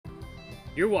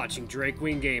You're watching Drake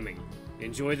Wing Gaming.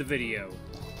 Enjoy the video.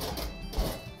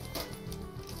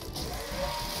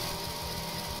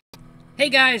 Hey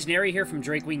guys, Nary here from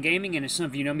Drake Wing Gaming, and as some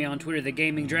of you know me on Twitter, The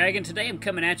Gaming Dragon. Today I'm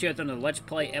coming at you with another Let's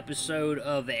Play episode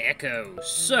of Echo.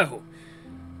 So,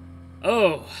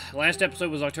 last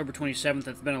episode was October 27th.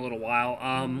 It's been a little while.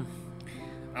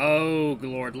 Oh,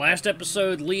 Lord. Last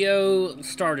episode, Leo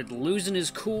started losing his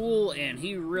cool, and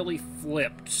he really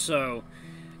flipped. So,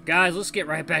 guys, let's get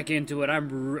right back into it. I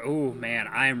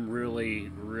am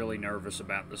really, really nervous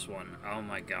about this one. Oh,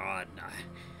 my God.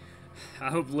 I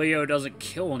hope Leo doesn't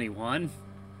kill anyone.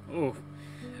 Oh.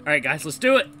 Alright, guys, let's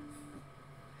do it.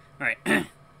 Alright.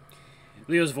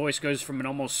 Leo's voice goes from an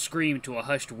almost scream to a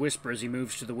hushed whisper as he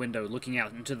moves to the window, looking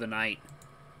out into the night.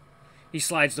 He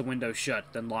slides the window shut,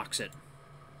 then locks it.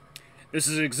 This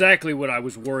is exactly what I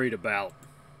was worried about.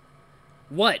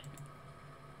 What?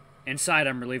 Inside,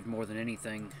 I'm relieved more than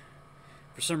anything.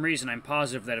 For some reason, I'm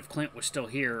positive that if Clint was still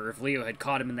here, or if Leo had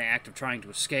caught him in the act of trying to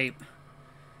escape,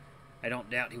 I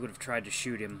don't doubt he would have tried to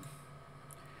shoot him.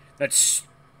 That's...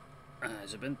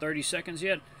 has it been 30 seconds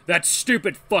yet? That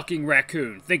stupid fucking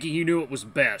raccoon, thinking he knew it was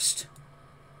best.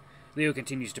 Leo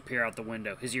continues to peer out the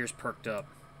window, his ears perked up.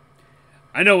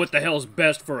 I know what the hell's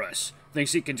best for us.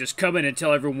 Thinks he can just come in and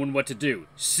tell everyone what to do.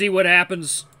 See what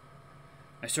happens?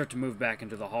 I start to move back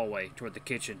into the hallway, toward the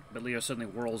kitchen, but Leo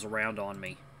suddenly whirls around on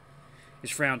me.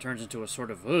 His frown turns into a sort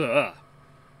of, ugh.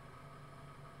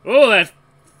 Oh,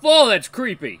 that's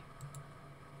creepy.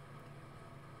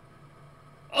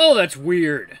 Oh, that's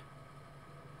weird.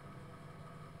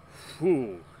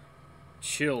 Whew.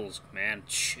 Chills, man.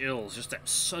 Chills. Just that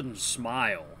sudden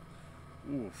smile.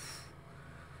 Oof.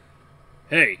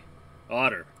 Hey,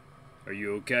 Otter. Are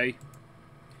you okay?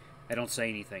 I don't say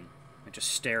anything. I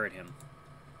just stare at him.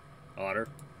 Otter?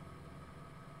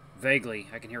 Vaguely,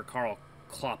 I can hear Carl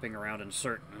clopping around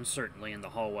uncertainly in the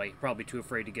hallway, probably too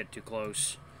afraid to get too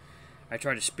close. I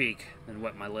try to speak, then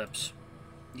wet my lips.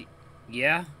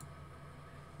 Yeah?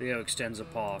 Leo extends a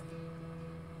paw.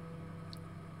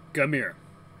 Come here.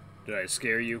 Did I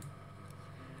scare you?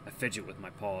 I fidget with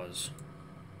my paws.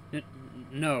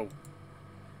 No.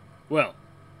 Well,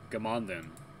 come on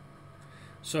then.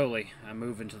 Slowly, I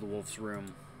move into the wolf's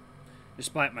room.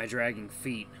 Despite my dragging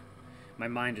feet, my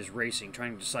mind is racing,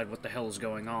 trying to decide what the hell is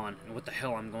going on, and what the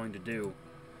hell I'm going to do.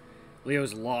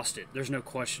 Leo's lost it, there's no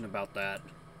question about that.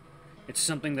 It's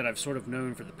something that I've sort of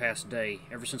known for the past day,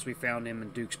 ever since we found him in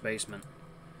Duke's basement.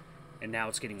 And now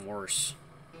it's getting worse.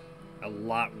 A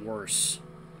lot worse.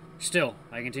 Still,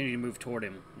 I continue to move toward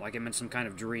him, like I'm in some kind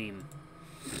of dream.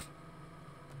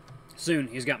 Soon,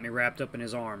 he's got me wrapped up in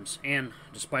his arms, and,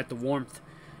 despite the warmth,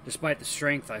 despite the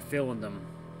strength I feel in them,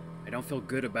 I don't feel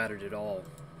good about it at all.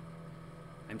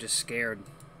 I'm just scared.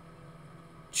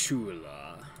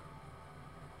 Chula.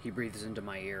 He breathes into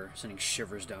my ear, sending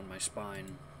shivers down my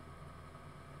spine.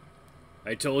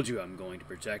 I told you I'm going to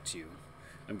protect you.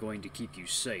 I'm going to keep you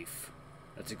safe.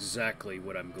 That's exactly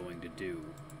what I'm going to do.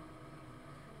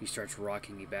 He starts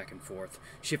rocking me back and forth,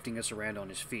 shifting us around on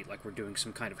his feet like we're doing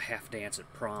some kind of half-dance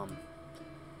at prom.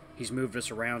 He's moved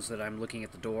us around so that I'm looking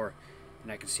at the door,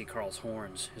 and I can see Carl's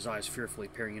horns, his eyes fearfully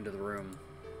peering into the room.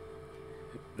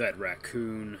 That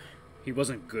raccoon, he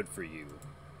wasn't good for you.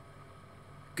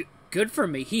 Good for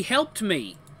me? He helped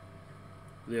me!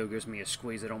 Leo gives me a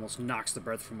squeeze that almost knocks the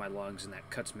breath from my lungs, and that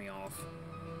cuts me off.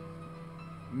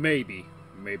 Maybe,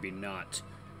 maybe not.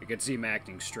 I can see him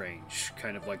acting strange,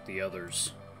 kind of like the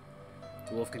others.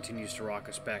 The wolf continues to rock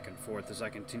us back and forth as I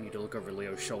continue to look over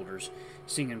Leo's shoulders,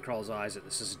 seeing in Carl's eyes that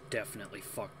this is definitely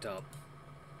fucked up.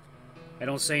 I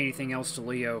don't say anything else to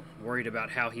Leo, worried about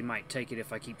how he might take it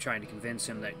if I keep trying to convince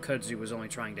him that Kudzu was only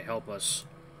trying to help us.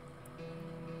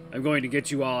 I'm going to get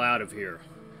you all out of here,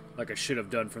 like I should have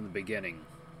done from the beginning,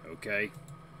 okay?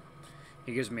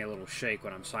 He gives me a little shake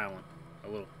when I'm silent.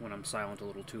 When I'm silent a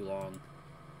little too long.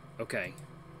 Okay.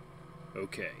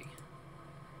 Okay.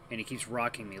 And he keeps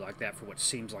rocking me like that for what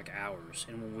seems like hours.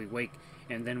 And when we wake,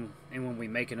 and when we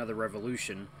make another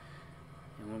revolution,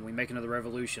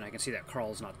 I can see that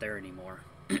Carl's not there anymore.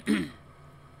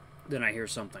 Then I hear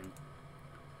something.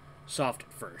 Soft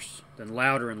at first, then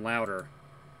louder and louder.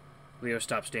 Leo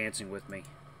stops dancing with me.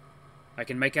 I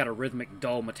can make out a rhythmic,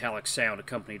 dull, metallic sound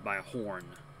accompanied by a horn.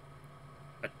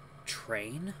 A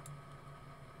train?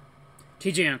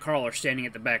 TJ and Carl are standing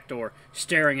at the back door,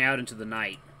 staring out into the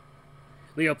night.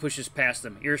 Leo pushes past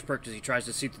them, ears perked as he tries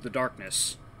to see through the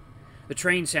darkness. The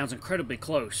train sounds incredibly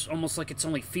close, almost like it's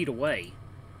only feet away.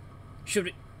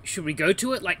 Should we go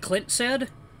to it, like Clint said?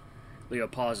 Leo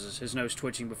pauses, his nose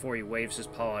twitching before he waves his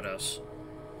paw at us.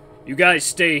 You guys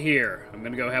stay here. I'm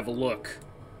gonna go have a look.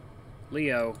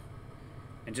 Leo,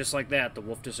 And just like that, the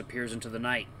wolf disappears into the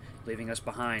night, leaving us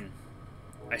behind.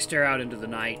 I stare out into the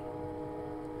night.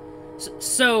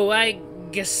 So, I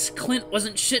guess Clint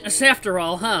wasn't shitting us after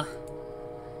all, huh?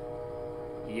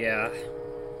 Yeah.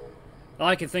 All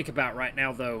I can think about right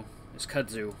now, though, is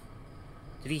Kudzu.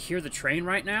 Did he hear the train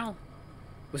right now?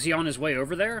 Was he on his way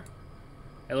over there?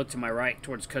 I look to my right,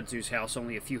 towards Kudzu's house,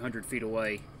 only a few hundred feet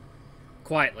away.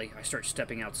 Quietly, I start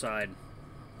stepping outside.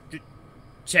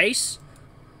 Chase?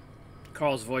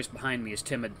 Carl's voice behind me is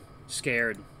timid,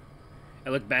 scared. I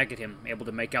look back at him, able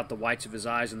to make out the whites of his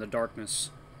eyes in the darkness.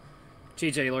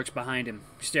 TJ lurks behind him,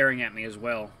 staring at me as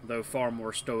well, though far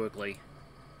more stoically.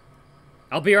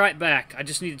 I'll be right back. I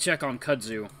just need to check on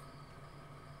Kudzu.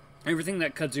 Everything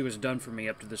that Kudzu has done for me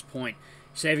up to this point,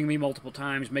 saving me multiple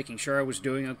times, making sure I was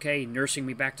doing okay, nursing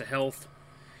me back to health.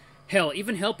 Hell,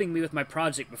 even helping me with my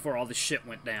project before all this shit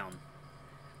went down.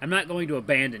 I'm not going to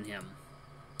abandon him.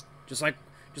 Just like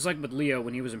with Leo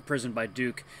when he was imprisoned by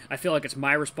Duke, I feel like it's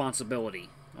my responsibility.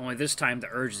 Only this time the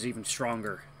urge is even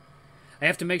stronger. I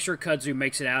have to make sure Kudzu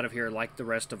makes it out of here like the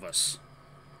rest of us.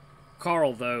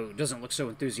 Carl, though, doesn't look so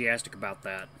enthusiastic about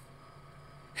that.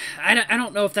 I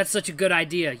don't know if that's such a good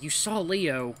idea. You saw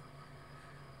Leo.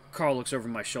 Carl looks over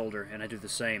my shoulder, and I do the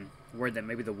same, worried that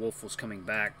maybe the wolf was coming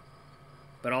back.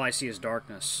 But all I see is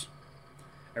darkness.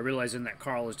 I realize then that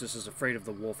Carl is just as afraid of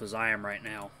the wolf as I am right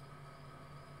now.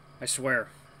 I swear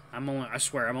I'm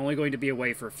only going to be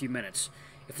away for a few minutes.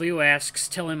 If Leo asks,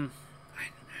 tell him...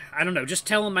 I don't know, just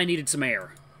tell him I needed some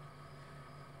air.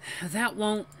 That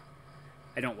won't...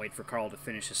 I don't wait for Carl to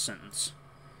finish his sentence.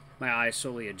 My eyes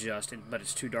slowly adjust, but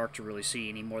it's too dark to really see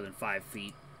any more than 5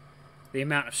 feet. The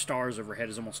amount of stars overhead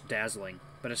is almost dazzling,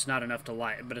 but it's not enough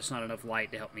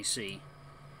light to help me see.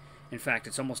 In fact,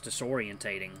 it's almost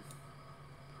disorientating.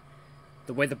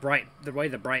 The way the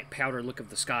bright powder look of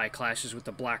the sky clashes with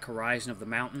the black horizon of the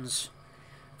mountains.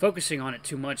 Focusing on it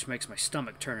too much makes my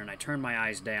stomach turn, and I turn my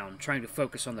eyes down, trying to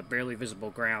focus on the barely visible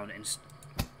ground, and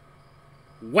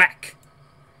whack!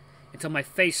 Until my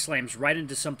face slams right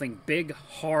into something big,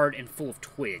 hard, and full of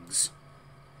twigs.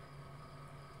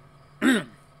 Yeah,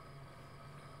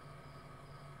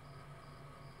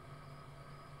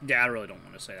 I really don't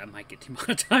want to say that. I might get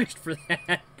demonetized for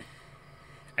that.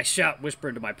 I shout, whisper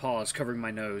into my paws, covering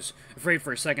my nose, afraid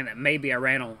for a second that maybe I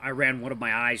ran one of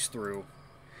my eyes through.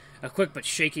 A quick but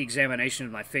shaky examination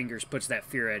of my fingers puts that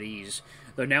fear at ease,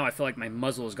 though now I feel like my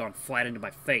muzzle has gone flat into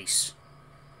my face.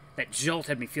 That jolt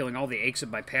had me feeling all the aches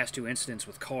of my past 2 incidents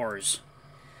with cars.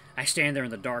 I stand there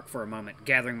in the dark for a moment,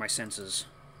 gathering my senses.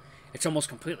 It's almost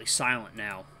completely silent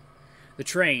now. The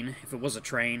train, if it was a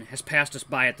train, has passed us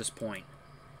by at this point.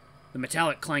 The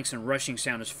metallic clanks and rushing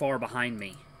sound is far behind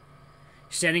me.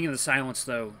 Standing in the silence,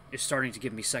 though, is starting to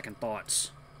give me second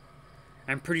thoughts.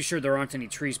 I'm pretty sure there aren't any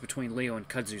trees between Leo and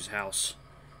Kudzu's house.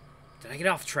 Did I get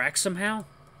off track somehow?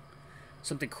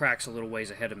 Something cracks a little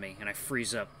ways ahead of me, and I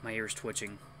freeze up, my ears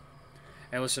twitching.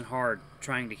 I listen hard,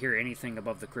 trying to hear anything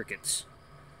above the crickets.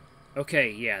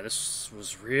 Okay, yeah, this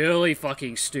was really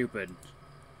fucking stupid.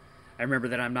 I remember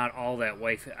that I'm not all that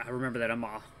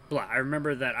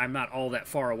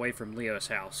far away from Leo's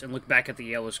house, and look back at the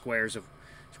yellow squares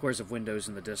of windows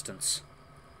in the distance.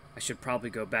 I should probably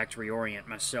go back to reorient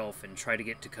myself and try to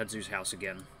get to Kudzu's house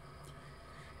again.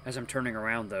 As I'm turning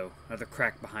around, though, another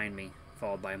crack behind me,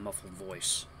 followed by a muffled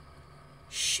voice.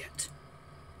 Shit.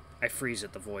 I freeze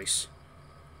at the voice.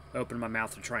 I open my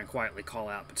mouth to try and quietly call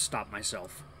out, but stop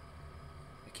myself.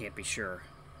 I can't be sure,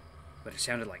 but it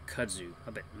sounded like Kudzu,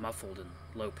 a bit muffled and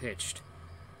low-pitched.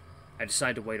 I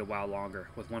decide to wait a while longer,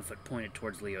 with one foot pointed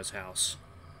towards Leo's house.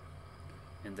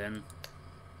 And then,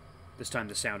 this time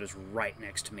the sound is right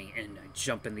next to me, and I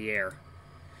jump in the air.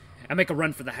 I make a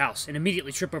run for the house, and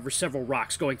immediately trip over several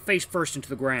rocks, going face first into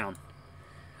the ground.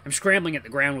 I'm scrambling at the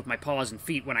ground with my paws and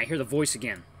feet when I hear the voice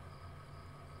again.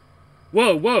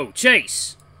 Whoa, whoa,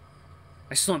 Chase!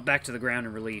 I slump back to the ground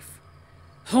in relief.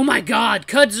 Oh my god,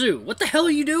 Kudzu! What the hell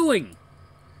are you doing?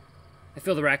 I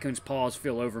feel the raccoon's paws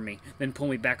feel over me, then pull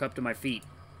me back up to my feet.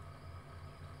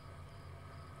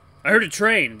 I heard a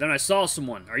train, then I saw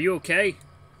someone. Are you okay?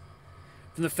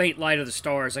 From the faint light of the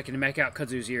stars, I can make out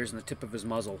Kudzu's ears and the tip of his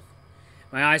muzzle.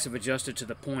 My eyes have adjusted to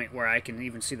the point where I can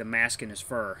even see the mask in his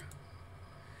fur.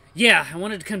 Yeah, I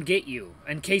wanted to come get you,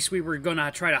 in case we were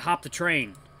gonna try to hop the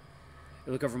train. I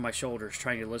look over my shoulders,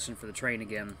 trying to listen for the train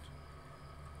again.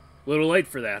 A little late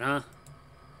for that, huh?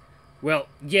 Well,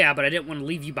 yeah, but I didn't want to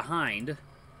leave you behind.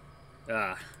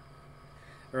 I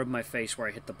rub my face where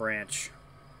I hit the branch.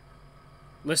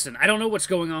 Listen, I don't know what's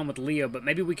going on with Leo, but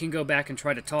maybe we can go back and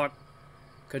try to talk.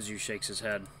 Kudzu shakes his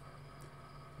head.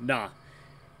 Nah.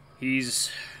 I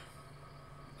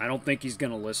don't think he's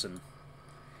gonna listen.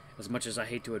 As much as I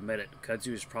hate to admit it,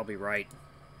 Kudzu is probably right.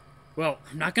 Well,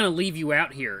 I'm not going to leave you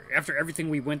out here, after everything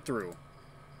we went through.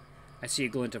 I see a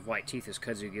glint of white teeth as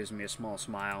Kudzu gives me a small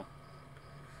smile.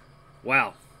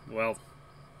 Wow, well,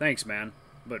 thanks, man.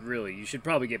 But really, you should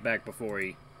probably get back before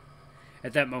he...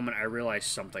 At that moment, I realized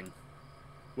something.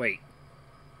 Wait.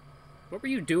 What were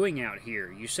you doing out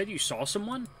here? You said you saw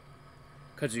someone?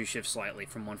 Kudzu shifts slightly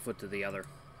from one foot to the other.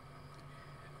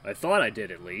 I thought I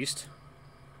did, at least.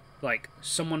 Like,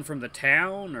 someone from the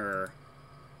town, or...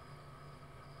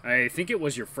 I think it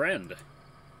was your friend.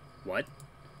 What?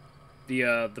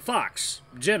 The fox.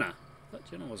 Jenna. I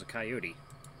thought Jenna was a coyote.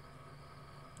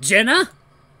 Jenna?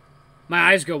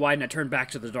 My eyes go wide and I turn back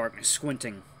to the darkness,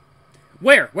 squinting.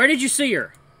 Where? Where did you see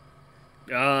her?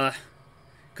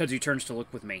 Kudzu turns to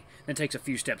look with me, then takes a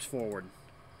few steps forward.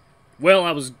 Well,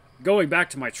 I was going back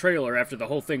to my trailer after the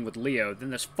whole thing with Leo, then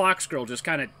this fox girl just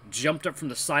kind of jumped up from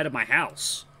the side of my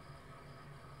house.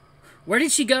 Where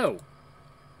did she go?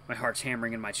 My heart's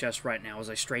hammering in my chest right now as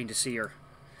I strain to see her.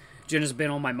 Jenna's been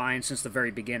on my mind since the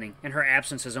very beginning, and her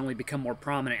absence has only become more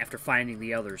prominent after finding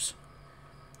the others.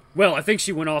 Well, I think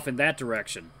she went off in that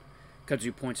direction.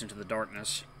 Kudzu points into the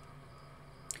darkness.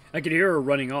 I could hear her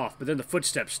running off, but then the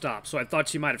footsteps stopped, so I thought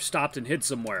she might have stopped and hid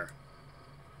somewhere.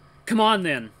 Come on,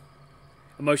 then.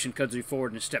 I motioned Kudzu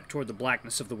forward and stepped toward the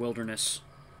blackness of the wilderness.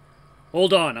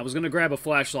 Hold on, I was going to grab a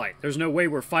flashlight. There's no way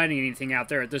we're finding anything out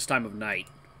there at this time of night.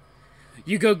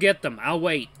 You go get them. I'll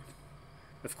wait.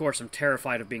 Of course, I'm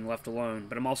terrified of being left alone,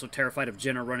 but I'm also terrified of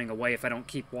Jenna running away if I don't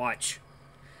keep watch.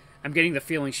 I'm getting the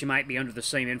feeling she might be under the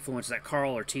same influence that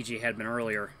Carl or TJ had been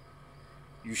earlier.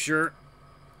 You sure?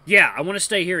 Yeah, I want to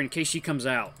stay here in case she comes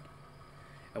out.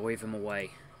 I wave him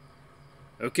away.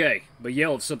 Okay, but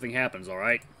yell if something happens,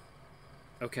 alright?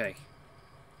 Okay.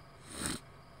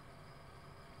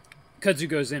 Kudzu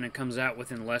goes in and comes out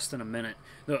within less than a minute,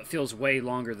 though it feels way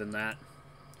longer than that.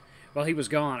 While he was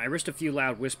gone, I risked a few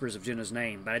loud whispers of Jenna's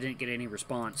name, but I didn't get any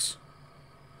response.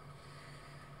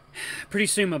 Pretty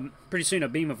soon a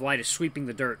beam of light is sweeping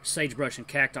the dirt, sagebrush, and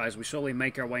cacti as we slowly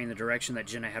make our way in the direction that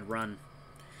Jenna had run.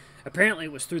 Apparently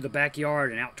it was through the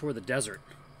backyard and out toward the desert.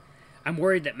 I'm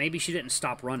worried that maybe she didn't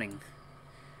stop running.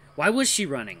 Why was she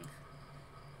running?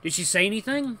 Did she say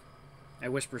anything?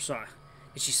 Did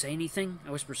she say anything?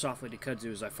 I whisper softly to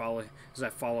Kudzu as I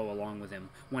follow along with him,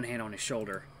 one hand on his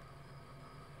shoulder.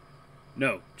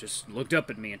 No, just looked up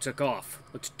at me and took off.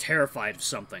 Looked terrified of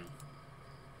something.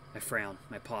 I frown,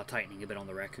 my paw tightening a bit on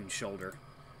the raccoon's shoulder.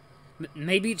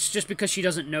 Maybe it's just because she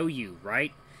doesn't know you,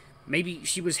 right? Maybe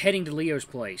she was heading to Leo's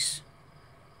place.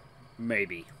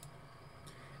 Maybe.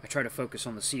 I try to focus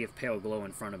on the sea of pale glow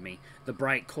in front of me, the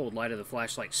bright, cold light of the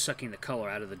flashlight sucking the color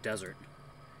out of the desert.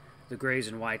 The grays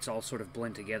and whites all sort of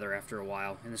blend together after a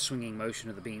while, and the swinging motion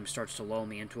of the beam starts to lull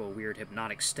me into a weird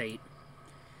hypnotic state.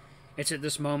 It's at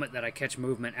this moment that I catch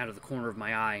movement out of the corner of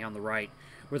my eye on the right,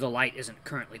 where the light isn't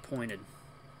currently pointed.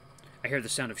 I hear the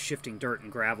sound of shifting dirt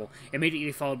and gravel,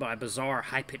 immediately followed by a bizarre,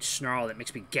 high-pitched snarl that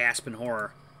makes me gasp in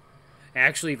horror. I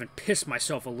actually even piss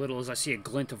myself a little as I see a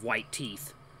glint of white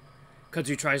teeth.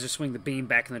 Kudzu tries to swing the beam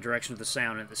back in the direction of the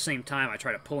sound, and at the same time I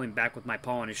try to pull him back with my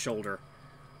paw on his shoulder.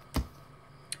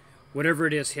 Whatever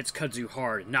it is hits Kudzu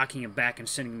hard, knocking him back and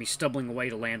sending me stumbling away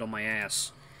to land on my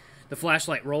ass. The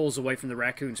flashlight rolls away from the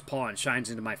raccoon's paw and shines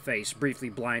into my face, briefly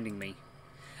blinding me.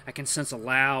 I can sense a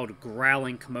loud,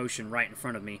 growling commotion right in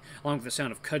front of me, along with the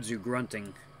sound of Kudzu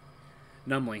grunting.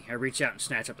 Numbly, I reach out and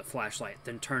snatch up the flashlight,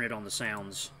 then turn it on the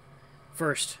sounds.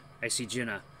 First, I see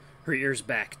Jenna, her ears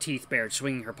back, teeth bared,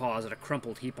 swinging her paws at a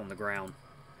crumpled heap on the ground.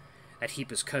 That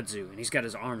heap is Kudzu, and he's got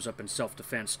his arms up in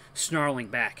self-defense, snarling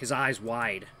back, his eyes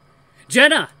wide.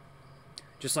 Jenna!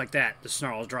 Just like that, the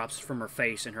snarl drops from her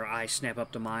face, and her eyes snap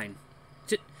up to mine.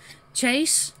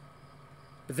 Chase?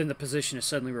 But then the position is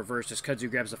suddenly reversed as Kudzu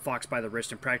grabs the fox by the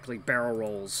wrist and practically barrel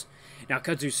rolls. Now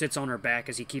Kudzu sits on her back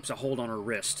as he keeps a hold on her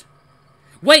wrist.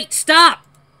 Wait! Stop!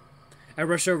 I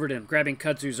rush over to him, grabbing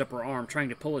Kudzu's upper arm, trying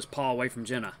to pull his paw away from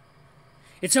Jenna.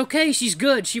 It's okay, she's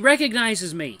good, she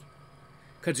recognizes me!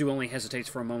 Kudzu only hesitates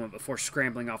for a moment before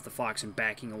scrambling off the fox and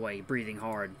backing away, breathing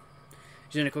hard.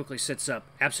 Jenna quickly sits up,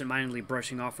 absent-mindedly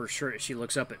brushing off her shirt as she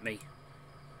looks up at me.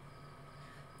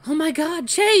 Oh my God,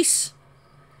 Chase!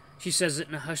 She says it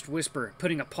in a hushed whisper,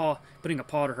 putting a paw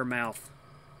to her mouth.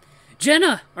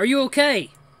 Jenna, are you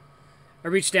okay? I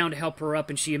reach down to help her up,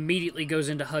 and she immediately goes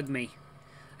in to hug me.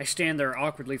 I stand there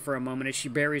awkwardly for a moment as she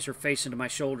buries her face into my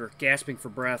shoulder, gasping for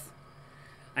breath.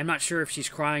 I'm not sure if she's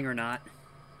crying or not.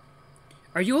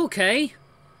 Are you okay?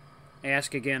 I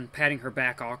ask again, patting her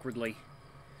back awkwardly.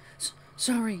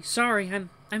 Sorry,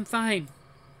 I'm fine.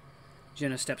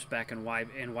 Jenna steps back and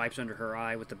wipes under her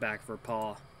eye with the back of her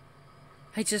paw.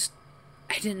 I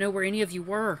didn't know where any of you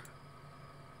were.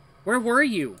 Where were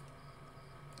you?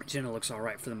 Jenna looks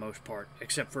alright for the most part,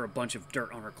 except for a bunch of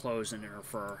dirt on her clothes and in her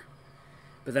fur.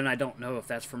 But then I don't know if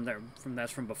that's from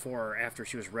before or after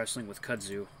she was wrestling with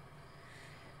Kudzu.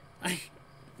 I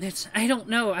don't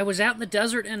know. I was out in the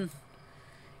desert and...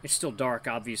 It's still dark,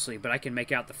 obviously, but I can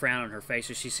make out the frown on her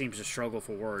face as she seems to struggle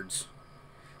for words.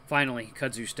 Finally,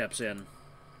 Kudzu steps in.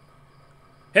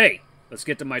 Hey, let's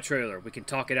get to my trailer. We can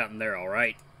talk it out in there,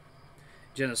 alright?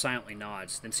 Jenna silently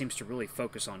nods, then seems to really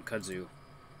focus on Kudzu.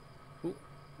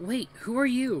 Wait, who are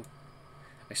you?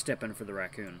 I step in for the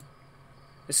raccoon.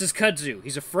 This is Kudzu.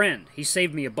 He's a friend. He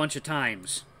saved me a bunch of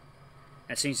times.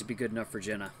 That seems to be good enough for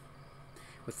Jenna.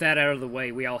 With that out of the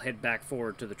way, we all head back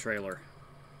forward to the trailer.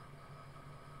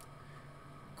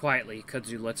 Quietly,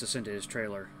 Kudzu lets us into his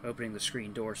trailer, opening the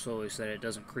screen door slowly so that it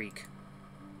doesn't creak.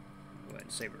 Go ahead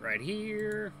and save it right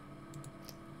here.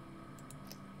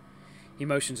 He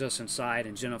motions us inside,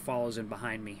 and Jenna follows in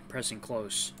behind me, pressing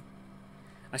close.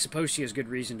 I suppose she has good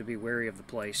reason to be wary of the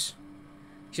place.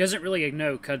 She doesn't really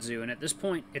know Kudzu, and at this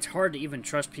point, it's hard to even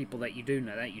trust people that you do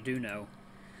know.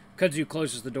 Kudzu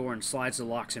closes the door and slides the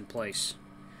locks in place.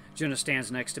 Jenna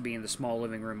stands next to me in the small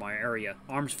living room area,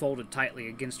 arms folded tightly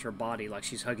against her body like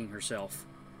she's hugging herself.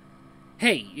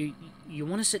 Hey, you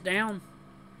want to sit down?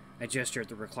 I gesture at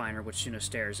the recliner, which Jenna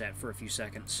stares at for a few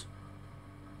seconds.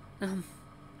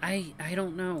 I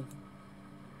don't know.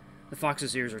 The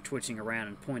fox's ears are twitching around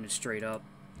and pointed straight up.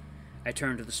 I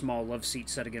turn to the small love seat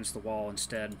set against the wall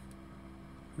instead.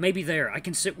 Maybe there, I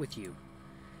can sit with you.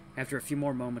 After a few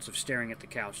more moments of staring at the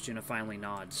couch, Jenna finally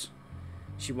nods.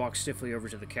 She walks stiffly over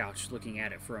to the couch, looking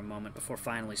at it for a moment before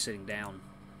finally sitting down.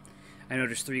 I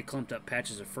notice 3 clumped-up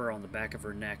patches of fur on the back of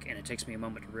her neck, and it takes me a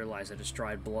moment to realize that it's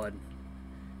dried blood.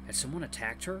 Had someone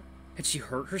attacked her? Had she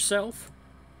hurt herself?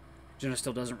 Jenna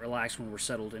still doesn't relax when we're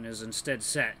settled, and is instead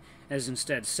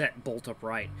set bolt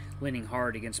upright, leaning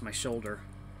hard against my shoulder.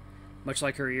 Much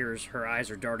like her ears, her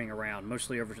eyes are darting around,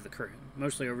 mostly over to the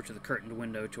curtained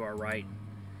window to our right.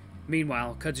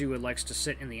 Meanwhile, Kudzu elects to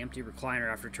sit in the empty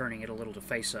recliner after turning it a little to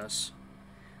face us.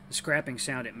 The scrapping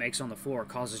sound it makes on the floor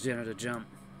causes Jenna to jump.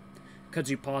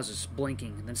 Kudzu pauses,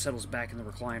 blinking, and then settles back in the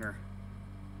recliner.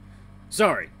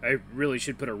 Sorry, I really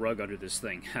should put a rug under this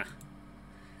thing.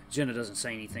 Jenna doesn't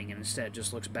say anything and instead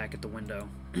just looks back at the window.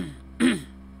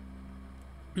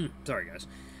 Sorry, guys.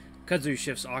 Kudzu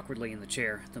shifts awkwardly in the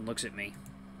chair, then looks at me.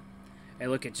 I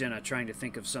look at Jenna, trying to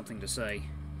think of something to say.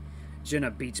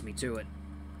 Jenna beats me to it.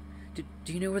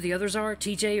 Do you know where the others are?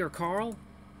 TJ or Carl?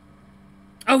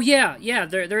 Oh, yeah,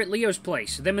 they're at Leo's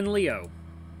place. Them and Leo.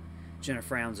 Jenna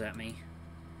frowns at me.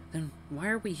 Then why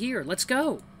are we here? Let's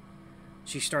go.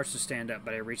 She starts to stand up,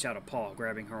 but I reach out a paw,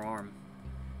 grabbing her arm.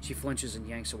 She flinches and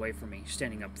yanks away from me,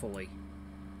 standing up fully.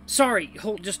 Sorry,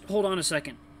 just hold on a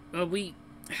second.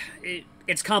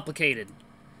 It's complicated.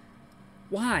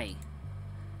 Why?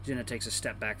 Jenna takes a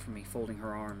step back from me, folding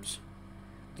her arms.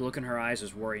 The look in her eyes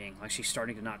is worrying, like she's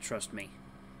starting to not trust me.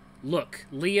 Look,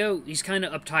 Leo, he's kind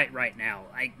of uptight right now.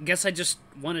 I guess I just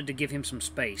wanted to give him some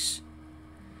space.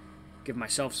 Give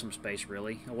myself some space,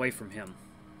 really, away from him.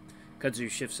 Kudzu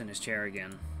shifts in his chair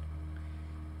again.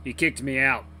 He kicked me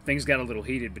out. Things got a little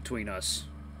heated between us.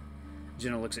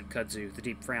 Jenna looks at Kudzu, the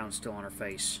deep frown still on her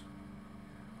face.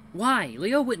 Why?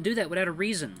 Leo wouldn't do that without a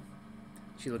reason.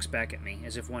 She looks back at me,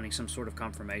 as if wanting some sort of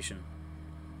confirmation.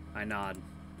 I nod.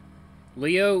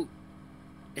 Leo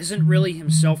isn't really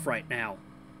himself right now.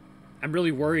 I'm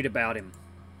really worried about him.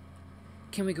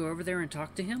 Can we go over there and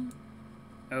talk to him?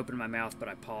 I open my mouth, but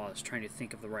I pause, trying to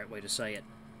think of the right way to say it.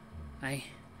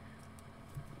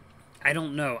 I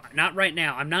don't know. Not right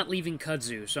now. I'm not leaving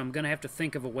Kudzu, so I'm going to have to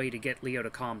think of a way to get Leo to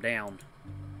calm down.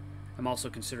 I'm also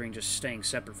considering just staying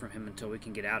separate from him until we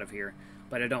can get out of here,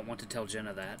 but I don't want to tell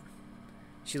Jenna that.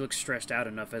 She looks stressed out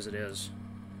enough as it is.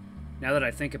 Now that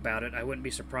I think about it, I wouldn't be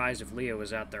surprised if Leo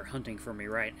was out there hunting for me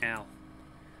right now.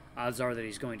 Odds are that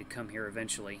he's going to come here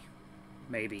eventually.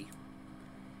 Maybe.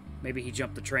 Maybe he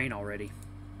jumped the train already.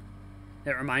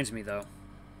 That reminds me, though.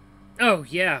 Oh,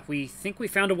 yeah, we think we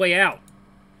found a way out.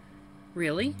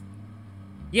 Really?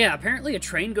 Yeah, apparently a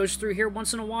train goes through here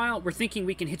once in a while. We're thinking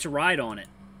we can hitch a ride on it.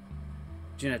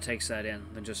 Jenna takes that in,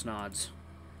 then just nods.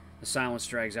 The silence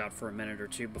drags out for a minute or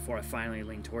two before I finally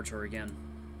lean towards her again.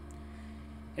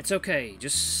 It's okay.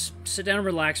 Just sit down and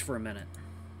relax for a minute.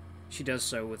 She does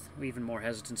so with even more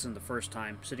hesitance than the first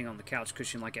time, sitting on the couch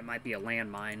cushion like it might be a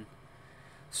landmine.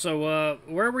 So,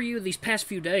 where were you these past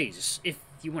few days? If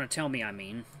you want to tell me, I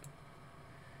mean.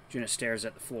 Jenna stares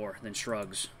at the floor, then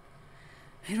shrugs.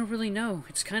 I don't really know.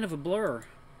 It's kind of a blur.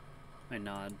 I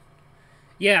nod.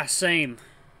 Yeah, same.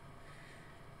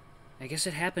 I guess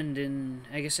it happened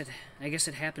I guess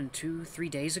it happened 2-3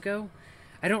 days ago?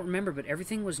 I don't remember, but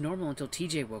everything was normal until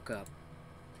TJ woke up.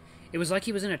 It was like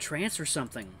he was in a trance or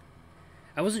something.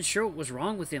 I wasn't sure what was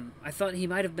wrong with him. I thought he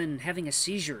might have been having a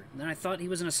seizure. Then I thought he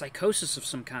was in a psychosis of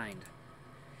some kind.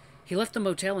 He left the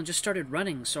motel and just started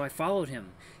running, so I followed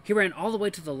him. He ran all the way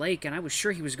to the lake, and I was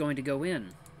sure he was going to go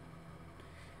in.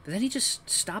 But then he just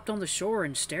stopped on the shore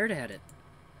and stared at it.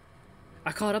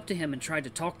 I caught up to him and tried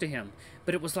to talk to him,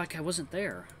 but it was like I wasn't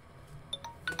there.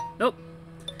 Nope.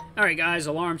 Alright guys,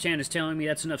 Alarm Chan is telling me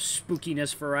that's enough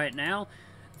spookiness for right now.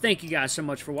 Thank you guys so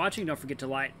much for watching. Don't forget to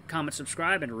like, comment,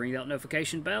 subscribe, and ring that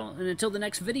notification bell. And until the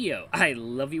next video, I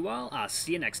love you all. I'll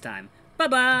see you next time.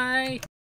 Bye-bye!